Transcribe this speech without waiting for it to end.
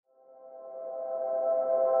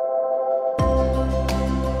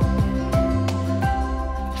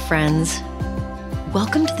friends.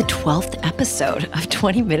 Welcome to the 12th episode of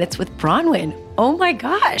 20 Minutes with Bronwyn. Oh my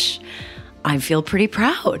gosh, I feel pretty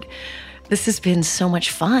proud. This has been so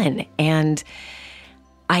much fun. And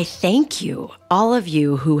I thank you, all of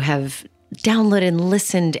you who have downloaded and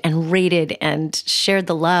listened and rated and shared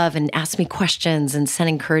the love and asked me questions and sent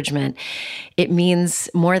encouragement. It means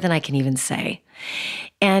more than I can even say.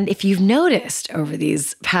 And if you've noticed over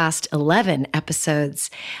these past 11 episodes,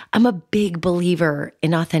 I'm a big believer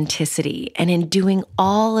in authenticity and in doing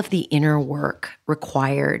all of the inner work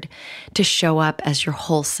required to show up as your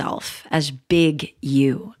whole self, as big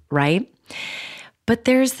you, right? But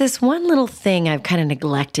there's this one little thing I've kind of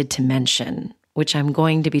neglected to mention, which I'm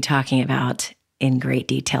going to be talking about in great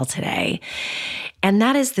detail today. And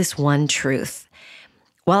that is this one truth.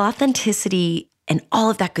 While authenticity and all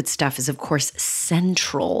of that good stuff is, of course,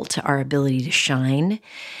 central to our ability to shine,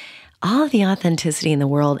 all of the authenticity in the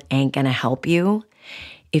world ain't going to help you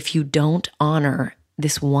if you don't honor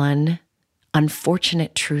this one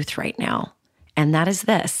unfortunate truth right now. And that is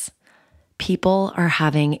this: people are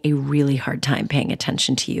having a really hard time paying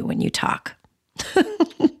attention to you when you talk.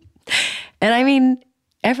 And I mean,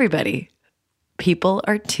 everybody. People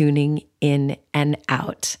are tuning in and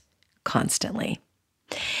out constantly.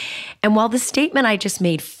 And while the statement I just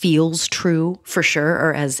made feels true for sure,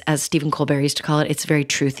 or as Stephen Colbert used to call it, it's very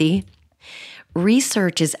truthy,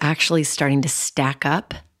 research is actually starting to stack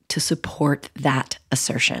up to support that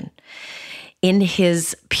assertion. In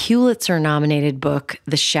his Pulitzer-nominated book,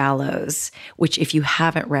 The Shallows, which if you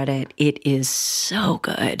haven't read it, it is so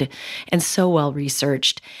good and so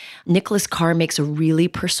well-researched, Nicholas Carr makes a really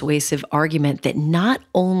persuasive argument that not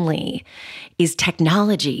only is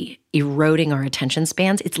technology eroding our attention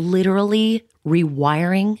spans, it's literally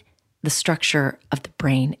rewiring the structure of the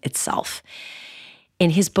brain itself.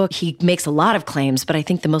 In his book, he makes a lot of claims, but I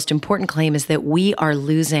think the most important claim is that we are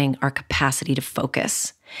losing our capacity to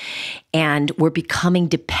focus. And we're becoming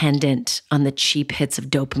dependent on the cheap hits of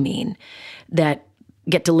dopamine that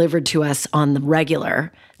get delivered to us on the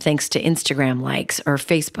regular, thanks to Instagram likes or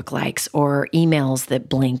Facebook likes or emails that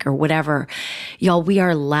blink or whatever. Y'all, we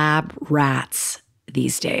are lab rats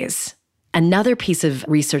these days. Another piece of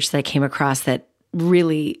research that I came across that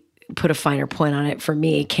really put a finer point on it for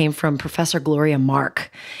me came from Professor Gloria Mark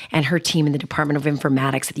and her team in the Department of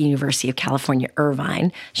Informatics at the University of California,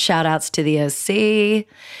 Irvine. Shout outs to the OC.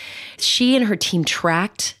 She and her team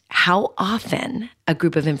tracked how often a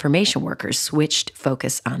group of information workers switched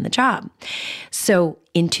focus on the job. So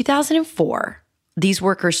in 2004, these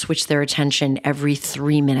workers switched their attention every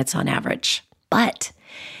 3 minutes on average. But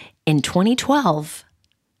in 2012,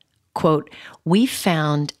 quote, we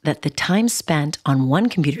found that the time spent on one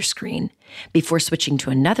computer screen before switching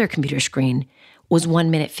to another computer screen was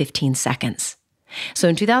 1 minute, 15 seconds. So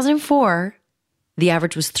in 2004, the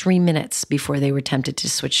average was 3 minutes before they were tempted to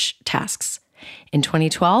switch tasks. In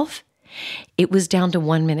 2012, it was down to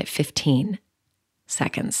 1 minute, 15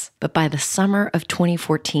 seconds. But by the summer of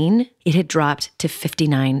 2014, it had dropped to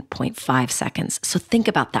 59.5 seconds. So think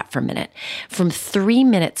about that for a minute. From 3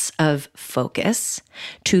 minutes of focus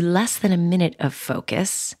to less than a minute of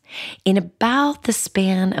focus in about the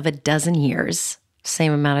span of a dozen years,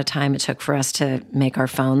 same amount of time it took for us to make our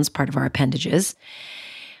phones part of our appendages.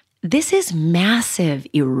 This is massive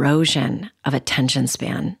erosion of attention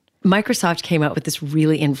span. Microsoft came out with this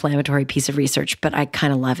really inflammatory piece of research, but I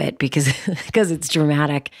kind of love it because it's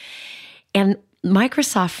dramatic. And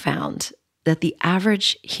Microsoft found that the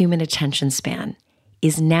average human attention span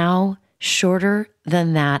is now shorter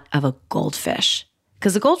than that of a goldfish.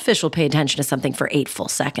 Because a goldfish will pay attention to something for 8 full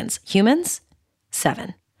seconds. Humans,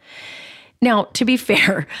 7. Now, to be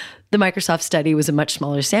fair, the Microsoft study was a much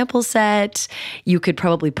smaller sample set. You could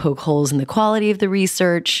probably poke holes in the quality of the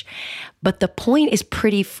research, but the point is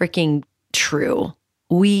pretty freaking true.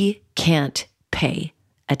 We can't pay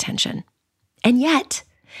attention. And yet,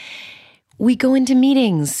 we go into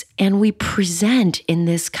meetings and we present in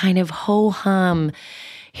this kind of ho-hum,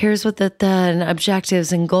 here's what the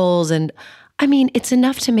objectives and goals, and I mean, it's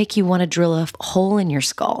enough to make you want to drill a hole in your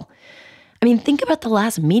skull. I mean, think about the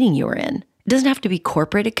last meeting you were in. It doesn't have to be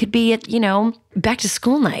corporate. It could be at, back to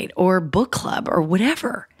school night or book club or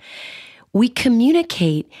whatever. We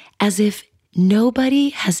communicate as if nobody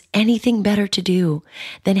has anything better to do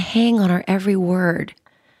than hang on our every word,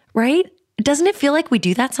 right? Doesn't it feel like we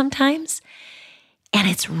do that sometimes? And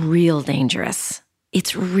it's real dangerous.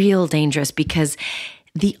 It's real dangerous because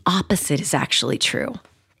the opposite is actually true.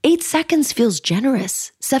 8 seconds feels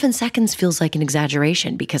generous. 7 seconds feels like an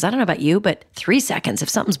exaggeration because I don't know about you, but 3 seconds, if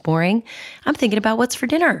something's boring, I'm thinking about what's for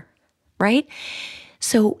dinner, right?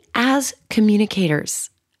 So as communicators,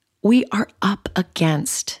 we are up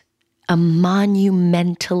against a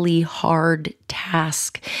monumentally hard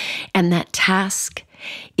task. And that task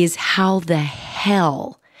is how the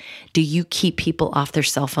hell do you keep people off their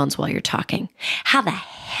cell phones while you're talking? How the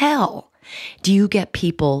hell do you get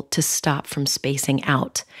people to stop from spacing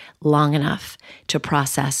out long enough to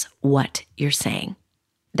process what you're saying?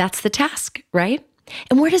 That's the task, right?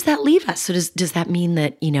 And where does that leave us? So does that mean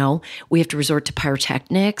that, we have to resort to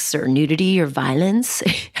pyrotechnics or nudity or violence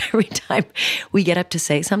every time we get up to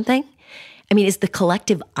say something? I mean, is the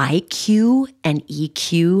collective IQ and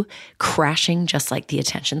EQ crashing just like the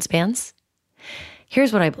attention spans?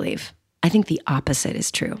 Here's what I believe. I think the opposite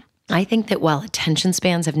is true. I think that while attention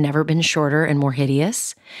spans have never been shorter and more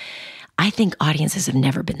hideous, I think audiences have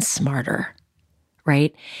never been smarter,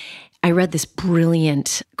 right? I read this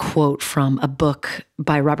brilliant quote from a book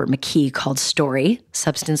by Robert McKee called Story,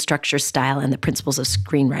 Substance, Structure, Style, and the Principles of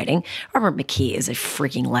Screenwriting. Robert McKee is a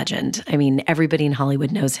freaking legend. I mean, everybody in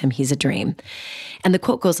Hollywood knows him. He's a dream. And the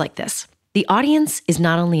quote goes like this: "The audience is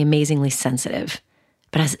not only amazingly sensitive,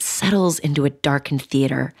 but as it settles into a darkened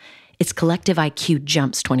theater, its collective IQ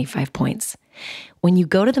jumps 25 points. When you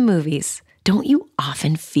go to the movies, don't you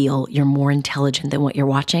often feel you're more intelligent than what you're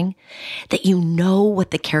watching? That you know what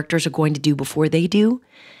the characters are going to do before they do?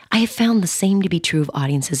 I have found the same to be true of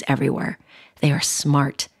audiences everywhere. They are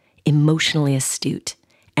smart, emotionally astute,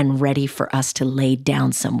 and ready for us to lay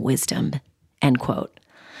down some wisdom." End quote.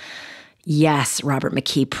 Yes, Robert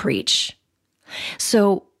McKee, preach.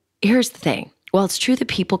 So here's the thing. While it's true that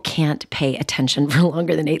people can't pay attention for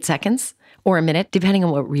longer than 8 seconds or a minute, depending on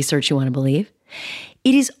what research you want to believe,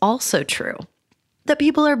 it is also true that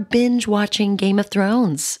people are binge watching Game of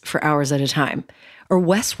Thrones for hours at a time, or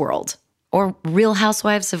Westworld, or Real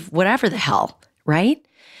Housewives of whatever the hell, right?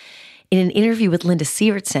 In an interview with Linda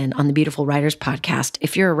Sievertson on the Beautiful Writers podcast,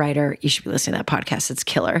 if you're a writer, you should be listening to that podcast. It's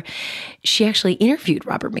killer. She actually interviewed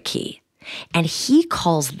Robert McKee, and he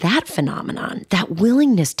calls that phenomenon, that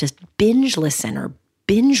willingness to binge listen or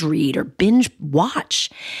binge read or binge watch,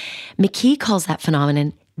 McKee calls that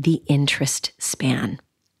phenomenon the interest span.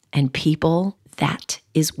 And people, that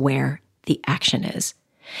is where the action is.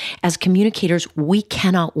 As communicators, we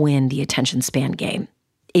cannot win the attention span game.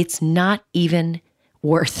 It's not even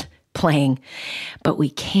worth playing, but we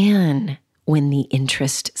can win the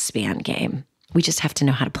interest span game. We just have to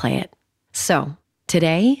know how to play it. So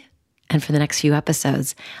today, and for the next few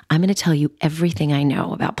episodes, I'm going to tell you everything I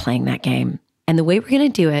know about playing that game. And the way we're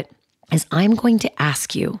going to do it is I'm going to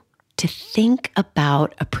ask you to think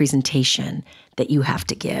about a presentation that you have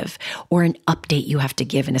to give, or an update you have to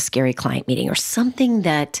give in a scary client meeting, or something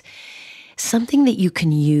that you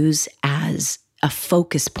can use as a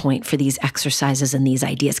focus point for these exercises and these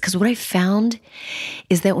ideas. Because what I found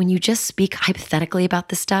is that when you just speak hypothetically about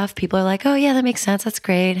this stuff, people are like, oh yeah, that makes sense. That's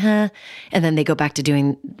great, huh? And then they go back to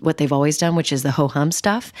doing what they've always done, which is the ho-hum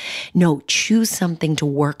stuff. No, choose something to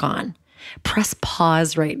work on. Press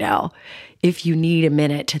pause right now if you need a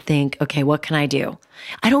minute to think, okay, what can I do?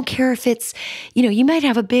 I don't care if it's, you might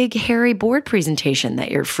have a big, hairy board presentation that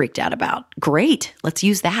you're freaked out about. Great, let's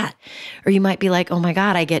use that. Or you might be like, oh my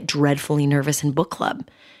God, I get dreadfully nervous in book club.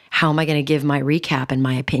 How am I going to give my recap and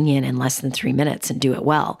my opinion in less than 3 minutes and do it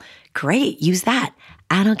well? Great, use that.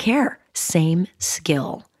 I don't care. Same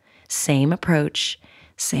skill, same approach,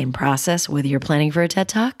 same process, whether you're planning for a TED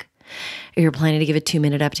Talk or you're planning to give a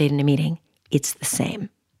 2-minute update in a meeting, it's the same.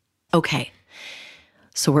 Okay,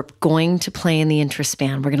 so we're going to play in the interest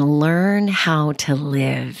span. We're going to learn how to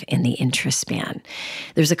live in the interest span.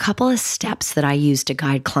 There's a couple of steps that I use to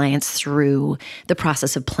guide clients through the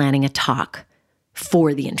process of planning a talk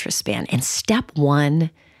for the interest span. And step 1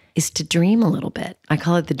 is to dream a little bit. I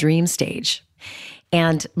call it the dream stage.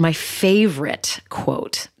 And my favorite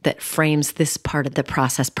quote that frames this part of the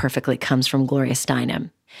process perfectly comes from Gloria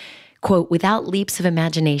Steinem. Quote, "Without leaps of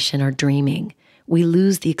imagination or dreaming, we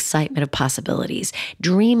lose the excitement of possibilities.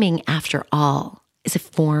 Dreaming, after all, is a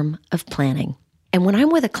form of planning." And when I'm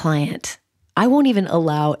with a client, I won't even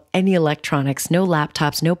allow any electronics, no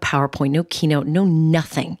laptops, no PowerPoint, no Keynote, no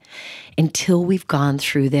nothing until we've gone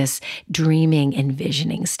through this dreaming and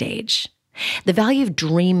visioning stage. The value of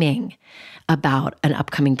dreaming about an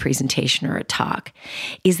upcoming presentation or a talk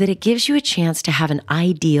is that it gives you a chance to have an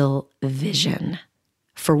ideal vision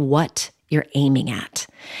for what you're aiming at.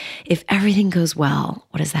 If everything goes well,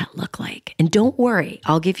 what does that look like? And don't worry,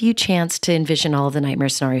 I'll give you a chance to envision all of the nightmare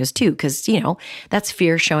scenarios too, because, that's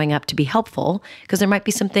fear showing up to be helpful, because there might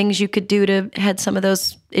be some things you could do to head some of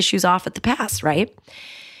those issues off at the pass, right?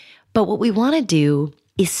 But what we want to do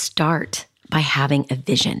is start by having a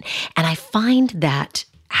vision. And I find that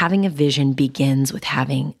having a vision begins with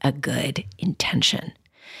having a good intention.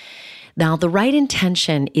 Now, the right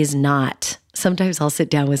intention is not, sometimes I'll sit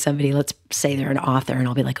down with somebody, let's say they're an author, and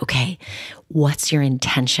I'll be like, okay, what's your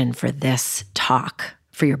intention for this talk,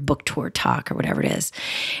 for your book tour talk or whatever it is?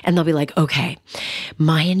 And they'll be like, okay,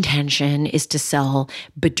 my intention is to sell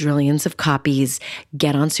badrillions of copies,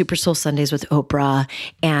 get on Super Soul Sundays with Oprah,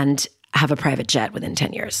 and have a private jet within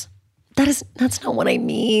 10 years. That's not what I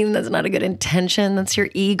mean. That's not a good intention. That's your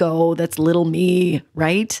ego. That's little me,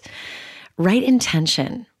 right? Right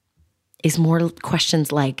intention is more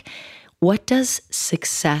questions like, what does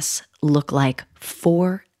success look like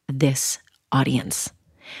for this audience?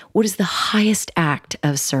 What is the highest act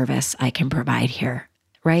of service I can provide here,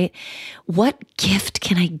 right? What gift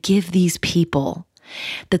can I give these people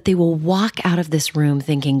that they will walk out of this room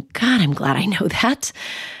thinking, God, I'm glad I know that.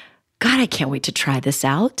 God, I can't wait to try this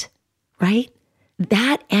out, right?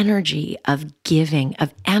 That energy of giving,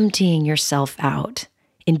 of emptying yourself out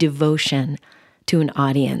in devotion to an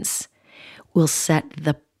audience will set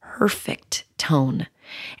the perfect tone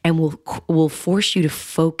and will force you to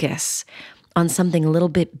focus on something a little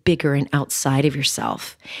bit bigger and outside of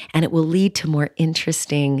yourself. And it will lead to more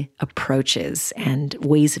interesting approaches and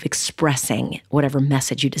ways of expressing whatever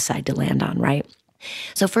message you decide to land on, right?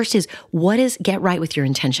 So first is, get right with your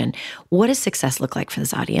intention. What does success look like for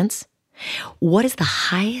this audience? What is the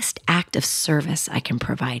highest act of service I can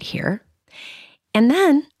provide here? And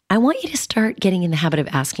then I want you to start getting in the habit of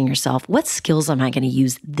asking yourself, what skills am I going to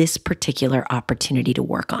use this particular opportunity to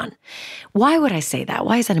work on? Why would I say that?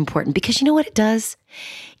 Why is that important? Because you know what it does?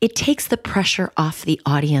 It takes the pressure off the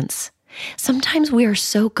audience. Sometimes we are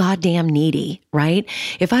so goddamn needy, right?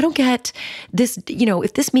 If I don't get this,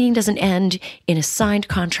 if this meeting doesn't end in a signed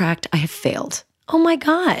contract, I have failed. Oh my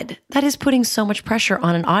God, that is putting so much pressure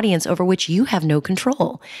on an audience over which you have no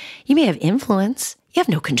control. You may have influence. You have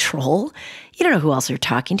no control. You don't know who else you're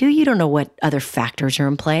talking to. You don't know what other factors are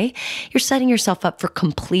in play. You're setting yourself up for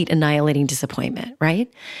complete annihilating disappointment, right?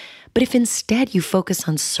 But if instead you focus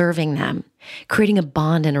on serving them, creating a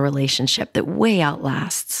bond in a relationship that way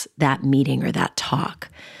outlasts that meeting or that talk,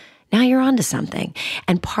 now you're onto something.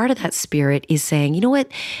 And part of that spirit is saying, you know what?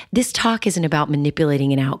 This talk isn't about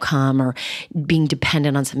manipulating an outcome or being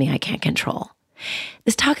dependent on something I can't control.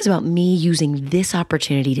 This talk is about me using this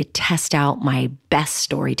opportunity to test out my best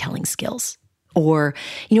storytelling skills. Or,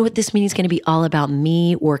 you know what? This meeting is going to be all about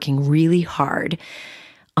me working really hard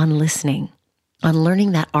on listening, on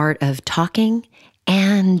learning that art of talking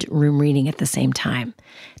and room reading at the same time.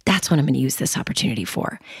 That's what I'm going to use this opportunity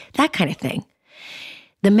for. That kind of thing.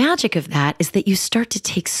 The magic of that is that you start to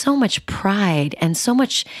take so much pride and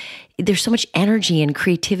there's so much energy and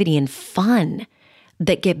creativity and fun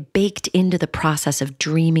that get baked into the process of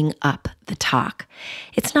dreaming up the talk.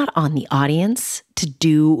 It's not on the audience to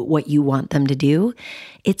do what you want them to do.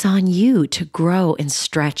 It's on you to grow and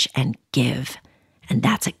stretch and give. And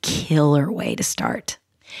that's a killer way to start.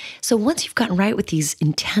 So once you've gotten right with these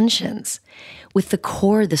intentions, with the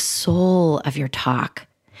core, the soul of your talk,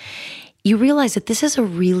 you realize that this is a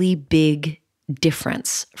really big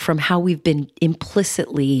difference from how we've been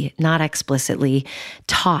implicitly, not explicitly,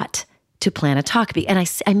 taught to plan a talk. And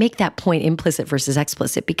I make that point implicit versus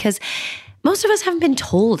explicit because most of us haven't been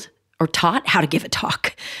told or taught how to give a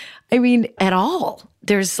talk. I mean, at all.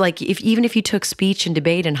 There's even if you took speech and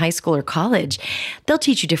debate in high school or college, they'll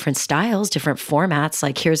teach you different styles, different formats.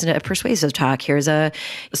 Like here's a persuasive talk, here's a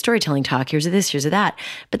storytelling talk, here's a this, here's a that.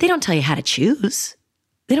 But they don't tell you how to choose.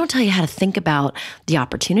 They don't tell you how to think about the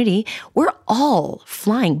opportunity. We're all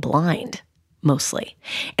flying blind, mostly.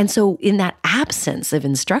 And so in that absence of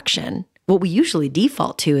instruction, what we usually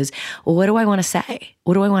default to is, well, what do I want to say?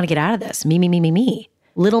 What do I want to get out of this? Me, me, me, me, me.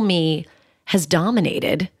 Little me has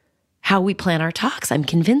dominated how we plan our talks. I'm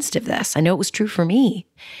convinced of this. I know it was true for me.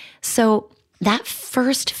 So that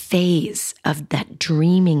first phase of that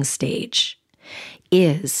dreaming stage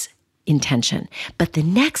is intention. But the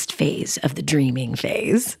next phase of the dreaming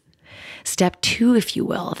phase, step 2, if you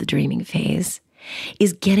will, of the dreaming phase,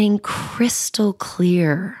 is getting crystal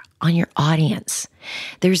clear on your audience.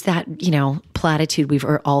 There's that, platitude we've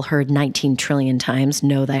all heard 19 trillion times,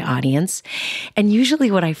 know thy audience. And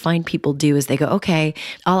usually what I find people do is they go, okay,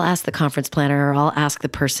 I'll ask the conference planner, or I'll ask the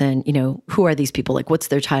person, who are these people? Like, what's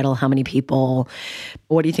their title? How many people?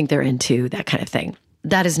 What do you think they're into? That kind of thing.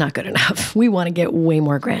 That is not good enough. We want to get way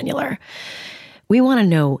more granular. We want to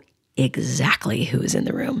know exactly who is in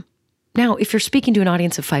the room. Now, if you're speaking to an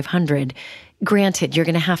audience of 500, granted, you're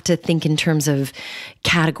going to have to think in terms of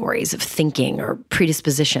categories of thinking or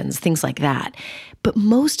predispositions, things like that. But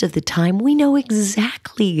most of the time, we know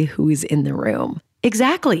exactly who is in the room.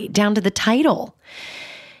 Exactly, down to the title.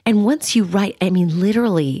 And once you write, I mean,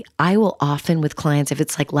 literally, I will often with clients, if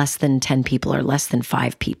it's like less than 10 people or less than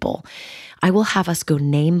 5 people, I will have us go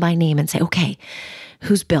name by name and say, okay,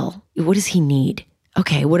 who's Bill? What does he need?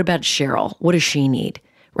 Okay, what about Cheryl? What does she need?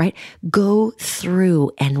 Right? Go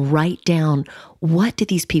through and write down, what do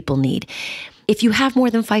these people need? If you have more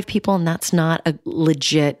than 5 people and that's not a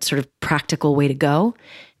legit sort of practical way to go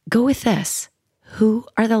with this. Who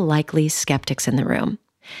are the likely skeptics in the room?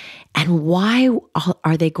 And why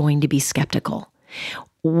are they going to be skeptical?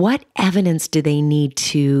 What evidence do they need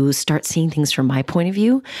to start seeing things from my point of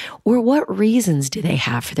view? Or what reasons do they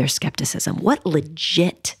have for their skepticism? What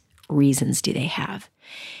legit reasons do they have?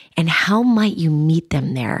 And how might you meet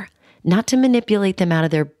them there? Not to manipulate them out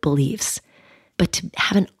of their beliefs, but to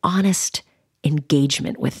have an honest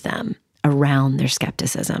engagement with them around their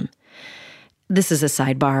skepticism. This is a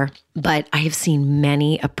sidebar, but I have seen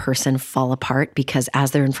many a person fall apart because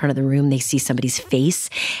as they're in front of the room, they see somebody's face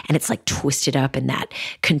and it's like twisted up in that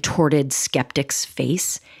contorted skeptic's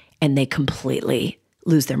face, and they completely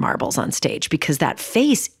lose their marbles on stage because that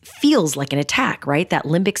face feels like an attack, right? That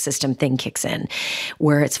limbic system thing kicks in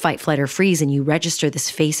where it's fight, flight, or freeze, and you register this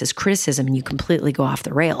face as criticism and you completely go off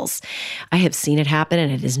the rails. I have seen it happen,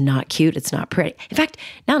 and it is not cute. It's not pretty. In fact,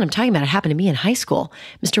 now that I'm talking about it, happened to me in high school.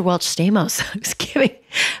 Mr. Welch Stamos, I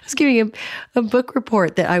was giving him a book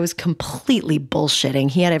report that I was completely bullshitting.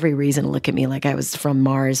 He had every reason to look at me like I was from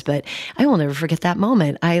Mars, but I will never forget that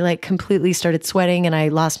moment. I like completely started sweating and I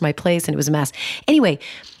lost my place and it was a mess. Anyway,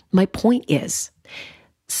 my point is,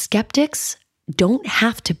 skeptics don't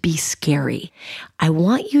have to be scary. I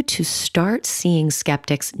want you to start seeing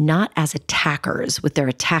skeptics not as attackers with their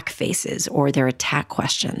attack faces or their attack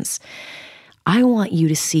questions. I want you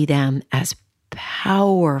to see them as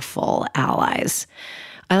powerful allies.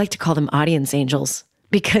 I like to call them audience angels,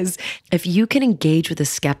 because if you can engage with a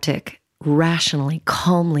skeptic rationally,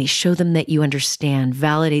 calmly, show them that you understand,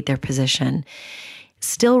 validate their position,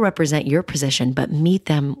 still represent your position, but meet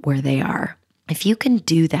them where they are. If you can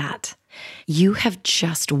do that, you have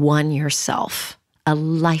just won yourself a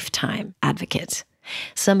lifetime advocate,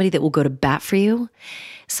 somebody that will go to bat for you,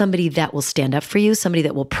 somebody that will stand up for you, somebody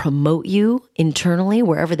that will promote you internally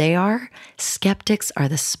wherever they are. Skeptics are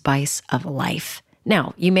the spice of life.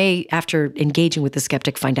 Now, you may, after engaging with the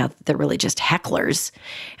skeptic, find out that they're really just hecklers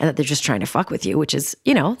and that they're just trying to fuck with you, which is,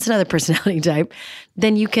 it's another personality type.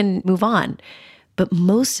 Then you can move on. But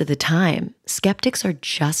most of the time, skeptics are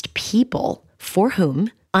just people for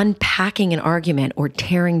whom unpacking an argument or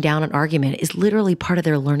tearing down an argument is literally part of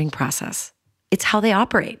their learning process. It's how they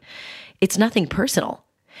operate. It's nothing personal.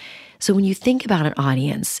 So when you think about an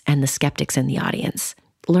audience and the skeptics in the audience,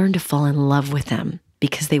 learn to fall in love with them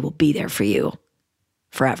because they will be there for you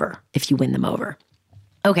forever if you win them over.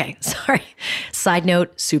 Okay, sorry. Side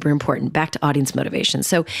note, super important. Back to audience motivation.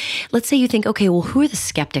 So let's say you think, okay, well, who are the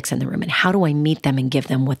skeptics in the room and how do I meet them and give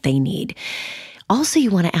them what they need? Also,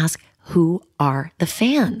 you want to ask, who are the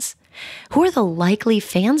fans? Who are the likely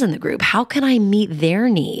fans in the group? How can I meet their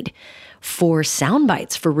need for sound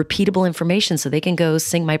bites, for repeatable information so they can go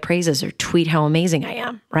sing my praises or tweet how amazing I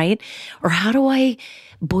am, right? Or how do I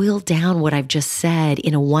boil down what I've just said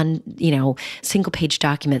in a single page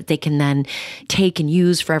document that they can then take and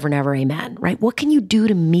use forever and ever, amen, right? What can you do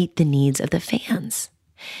to meet the needs of the fans?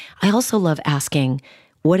 I also love asking,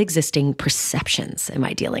 what existing perceptions am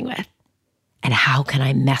I dealing with? And how can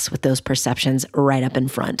I mess with those perceptions right up in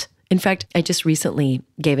front? In fact, I just recently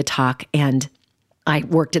gave a talk and I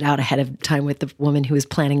worked it out ahead of time with the woman who was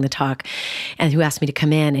planning the talk and who asked me to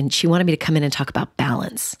come in, and she wanted me to come in and talk about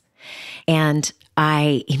balance. And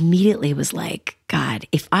I immediately was like, God,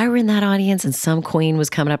 if I were in that audience and some queen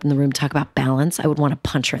was coming up in the room to talk about balance, I would want to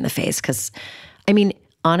punch her in the face. Because,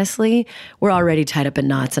 honestly, we're already tied up in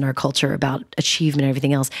knots in our culture about achievement and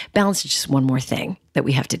everything else. Balance is just one more thing that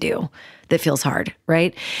we have to do that feels hard,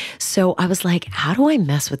 right? So I was like, how do I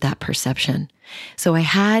mess with that perception? So I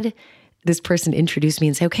had this person introduce me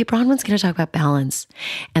and say, okay, Bronwyn's going to talk about balance.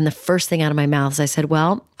 And the first thing out of my mouth is I said,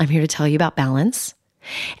 well, I'm here to tell you about balance.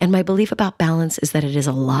 And my belief about balance is that it is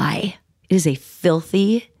a lie. It is a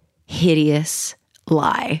filthy, hideous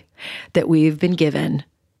lie that we've been given.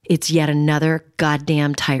 It's yet another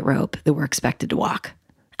goddamn tightrope that we're expected to walk.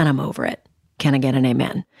 And I'm over it. Can I get an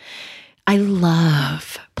amen? I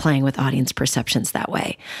love playing with audience perceptions that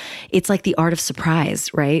way. It's like the art of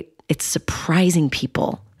surprise, right? It's surprising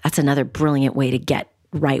people. That's another brilliant way to get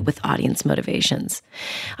right with audience motivations.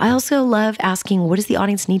 I also love asking, what does the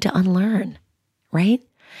audience need to unlearn, right?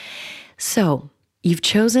 So you've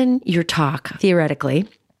chosen your talk, theoretically,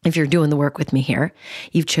 if you're doing the work with me here,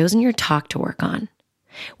 you've chosen your talk to work on.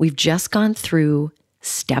 We've just gone through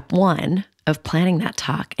step 1 of planning that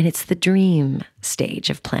talk, and it's the dream stage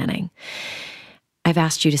of planning. I've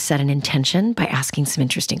asked you to set an intention by asking some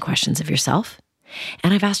interesting questions of yourself.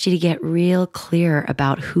 And I've asked you to get real clear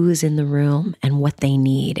about who's in the room and what they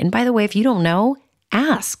need. And by the way, if you don't know,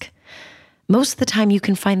 ask. Most of the time you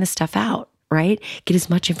can find this stuff out, right? Get as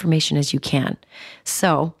much information as you can.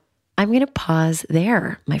 So I'm going to pause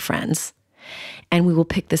there, my friends, and we will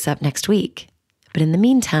pick this up next week. But in the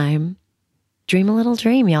meantime, dream a little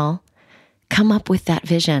dream, y'all. Come up with that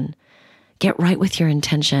vision. Get right with your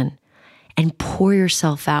intention and pour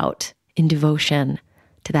yourself out in devotion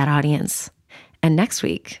to that audience. And next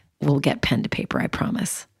week, we'll get pen to paper, I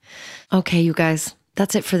promise. Okay, you guys,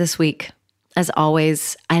 that's it for this week. As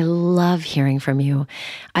always, I love hearing from you.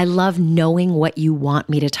 I love knowing what you want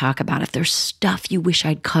me to talk about. If there's stuff you wish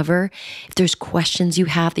I'd cover, if there's questions you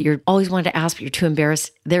have that you're always wanted to ask, but you're too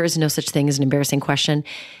embarrassed, there is no such thing as an embarrassing question.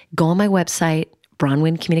 Go on my website,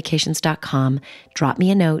 bronwyncommunications.com, drop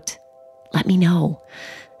me a note, let me know,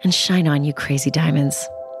 and shine on, you crazy diamonds.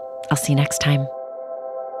 I'll see you next time.